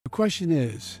The question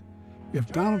is,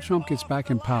 if Donald Trump gets back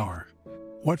in power,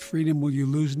 what freedom will you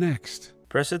lose next?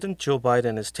 President Joe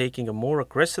Biden is taking a more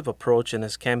aggressive approach in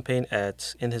his campaign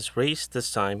ads in his race this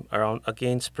time around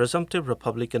against presumptive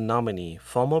Republican nominee,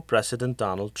 former President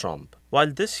Donald Trump.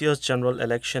 While this year's general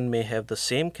election may have the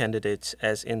same candidates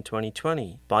as in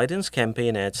 2020, Biden's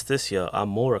campaign ads this year are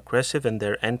more aggressive in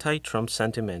their anti-Trump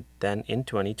sentiment than in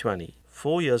 2020.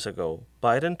 4 years ago,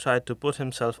 Biden tried to put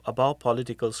himself above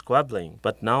political squabbling,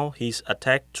 but now he's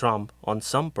attacked Trump on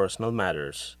some personal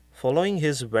matters. Following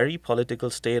his very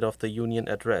political State of the Union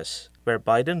address, where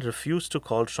Biden refused to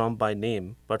call Trump by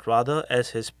name but rather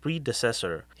as his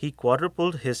predecessor, he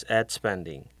quadrupled his ad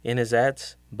spending. In his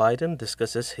ads, Biden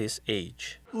discusses his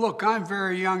age. Look, I'm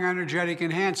very young, energetic,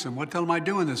 and handsome. What the hell am I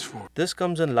doing this for? This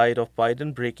comes in light of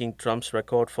Biden breaking Trump's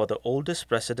record for the oldest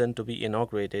president to be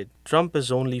inaugurated. Trump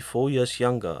is only 4 years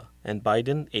younger, and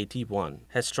Biden, 81,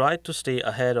 has tried to stay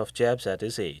ahead of jabs at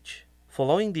his age.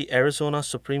 Following the Arizona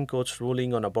Supreme Court's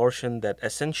ruling on abortion that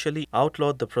essentially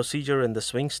outlawed the procedure in the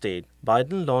swing state,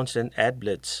 Biden launched an ad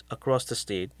blitz across the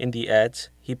state. In the ads,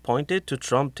 he pointed to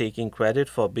Trump taking credit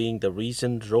for being the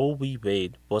reason Roe v.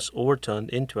 Wade was overturned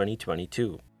in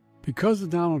 2022. Because of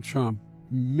Donald Trump,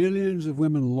 millions of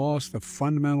women lost the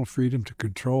fundamental freedom to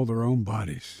control their own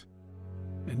bodies.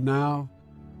 And now,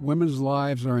 women's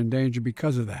lives are in danger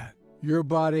because of that. Your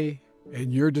body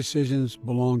and your decisions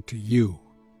belong to you.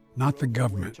 Not the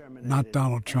government, not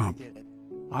Donald Trump.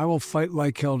 I will fight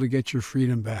like hell to get your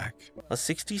freedom back. A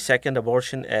 60-second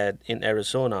abortion ad in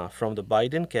Arizona from the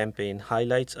Biden campaign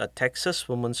highlights a Texas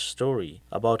woman's story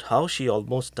about how she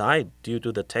almost died due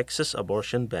to the Texas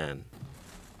abortion ban.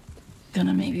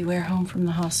 Gonna maybe wear home from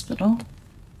the hospital.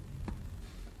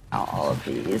 All of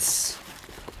these.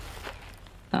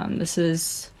 This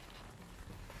is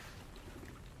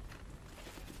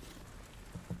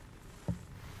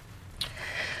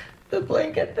the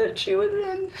blanket that she was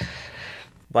in.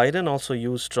 Biden also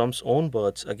used Trump's own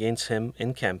words against him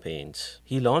in campaigns.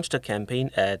 He launched a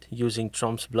campaign ad using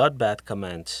Trump's bloodbath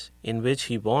comments, in which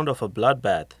he warned of a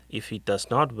bloodbath if he does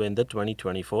not win the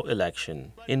 2024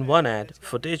 election. In one ad,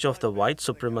 footage of the white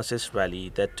supremacist rally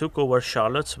that took over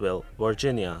Charlottesville,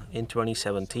 Virginia in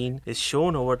 2017 is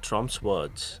shown over Trump's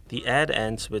words. The ad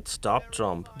ends with "Stop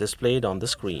Trump" displayed on the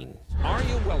screen. Are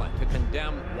you willing to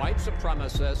condemn white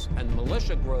supremacists and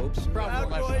militia groups? Proud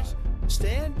boys,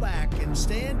 stand back and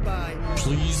stand by.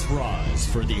 Please rise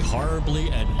for the horribly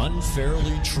and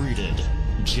unfairly treated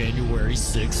January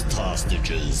 6th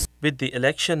hostages. With the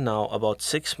election now about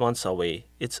 6 months away,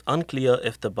 it's unclear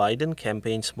if the Biden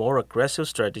campaign's more aggressive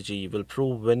strategy will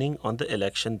prove winning on the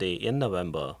election day in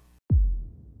November.